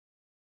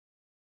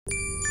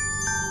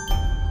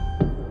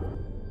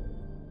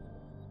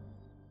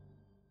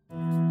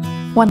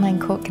One Laine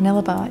Court,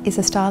 Goonellabah is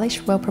a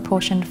stylish,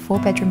 well-proportioned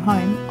 4-bedroom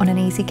home on an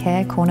easy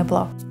care corner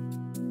block.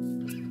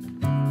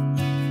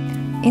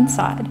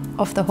 Inside,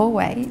 off the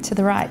hallway to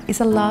the right,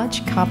 is a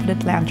large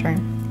carpeted lounge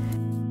room.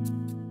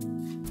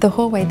 The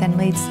hallway then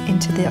leads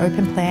into the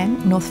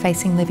open-plan,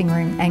 north-facing living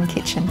room and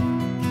kitchen.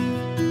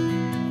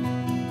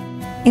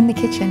 In the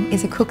kitchen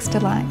is a cook's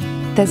delight.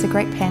 There's a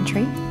great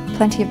pantry,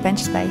 plenty of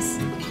bench space,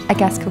 a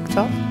gas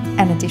cooktop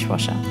and a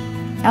dishwasher.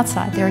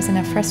 Outside there is an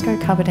alfresco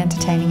covered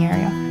entertaining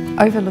area,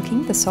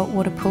 overlooking the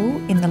saltwater pool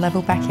in the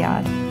level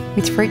backyard,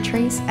 with fruit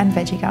trees and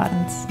veggie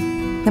gardens.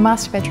 The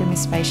master bedroom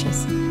is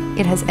spacious.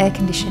 It has air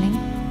conditioning,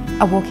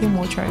 a walk-in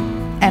wardrobe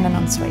and an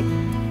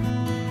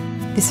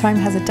ensuite. This home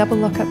has a double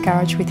lock-up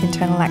garage with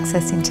internal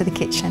access into the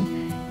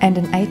kitchen and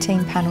an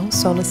 18-panel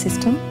solar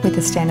system with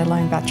a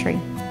standalone battery.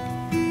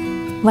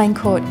 Laine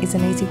Court is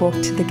an easy walk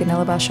to the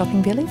Goonellabah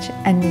shopping village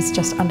and is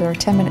just under a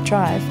 10-minute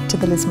drive to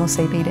the Lismore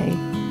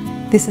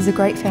CBD. This is a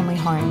great family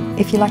home.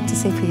 If you'd like to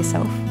see for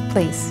yourself,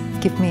 please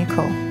give me a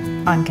call.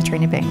 I'm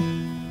Katrina Bing.